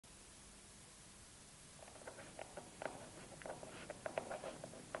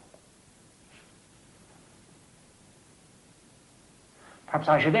Perhaps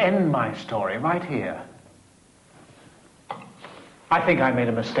I should end my story right here. I think I made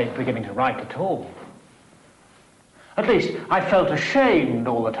a mistake beginning to write at all. At least, I felt ashamed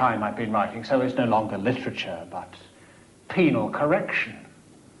all the time I've been writing, so it's no longer literature, but penal correction.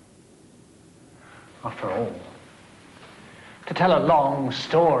 After all, to tell a long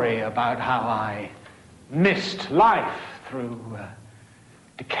story about how I missed life through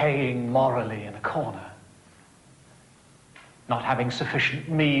decaying morally in a corner, not having sufficient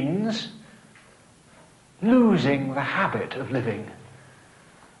means, losing the habit of living,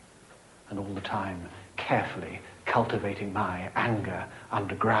 and all the time carefully cultivating my anger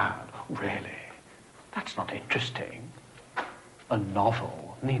underground. Really, that's not interesting. A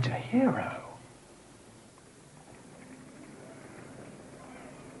novel needs a hero.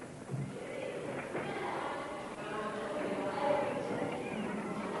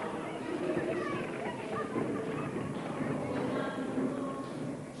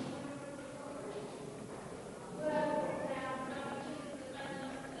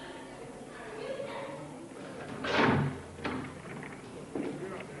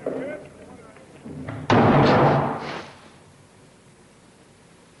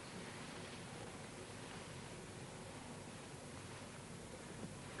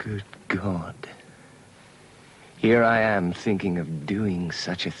 Good God. Here I am thinking of doing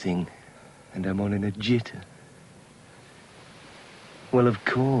such a thing, and I'm on in a jitter. Well, of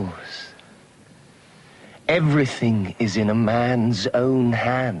course. Everything is in a man's own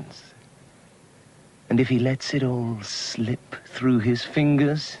hands. And if he lets it all slip through his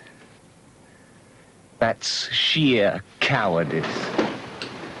fingers, that's sheer cowardice.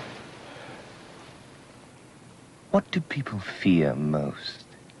 What do people fear most?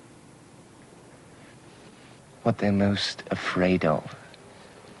 What they're most afraid of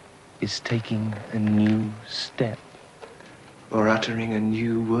is taking a new step or uttering a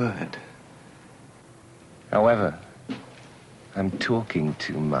new word. However, I'm talking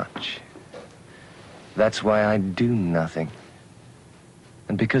too much. That's why I do nothing.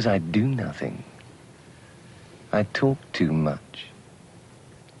 And because I do nothing, I talk too much.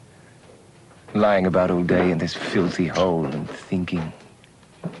 Lying about all day in this filthy hole and thinking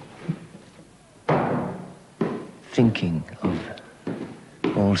of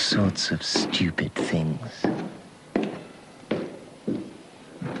all sorts of stupid things.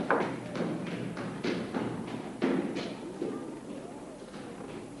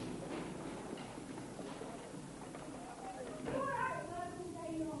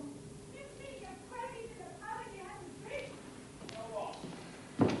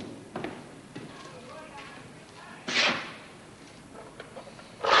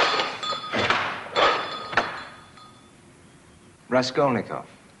 Raskolnikov,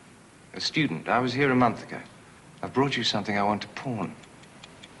 a student. I was here a month ago. I've brought you something I want to pawn.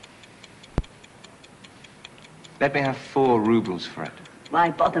 Let me have 4 rubles for it.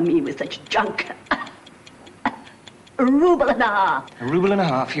 Why bother me with such junk? A ruble and a half. A ruble and a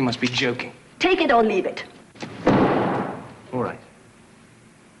half? You must be joking. Take it or leave it. All right.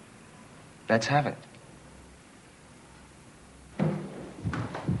 Let's have it.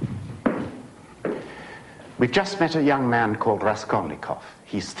 We've just met a young man called Raskolnikov.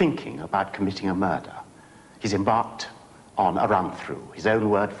 He's thinking about committing a murder. He's embarked on a run-through. His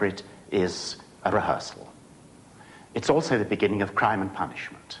own word for it is a rehearsal. It's also the beginning of Crime and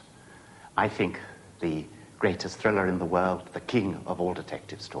Punishment. I think the greatest thriller in the world, the king of all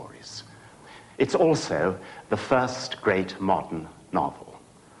detective stories. It's also the first great modern novel.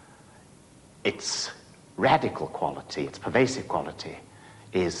 Its radical quality, its pervasive quality,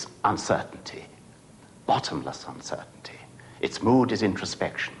 is uncertainty. Bottomless uncertainty. Its mood is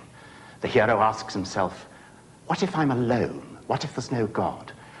introspection. The hero asks himself, what if I'm alone? What if there's no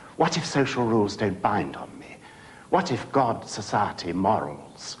God? What if social rules don't bind on me? What if God, society,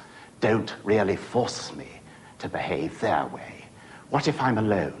 morals don't really force me to behave their way? What if I'm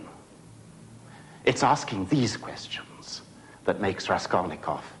alone? It's asking these questions that makes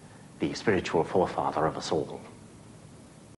Raskolnikov the spiritual forefather of us all.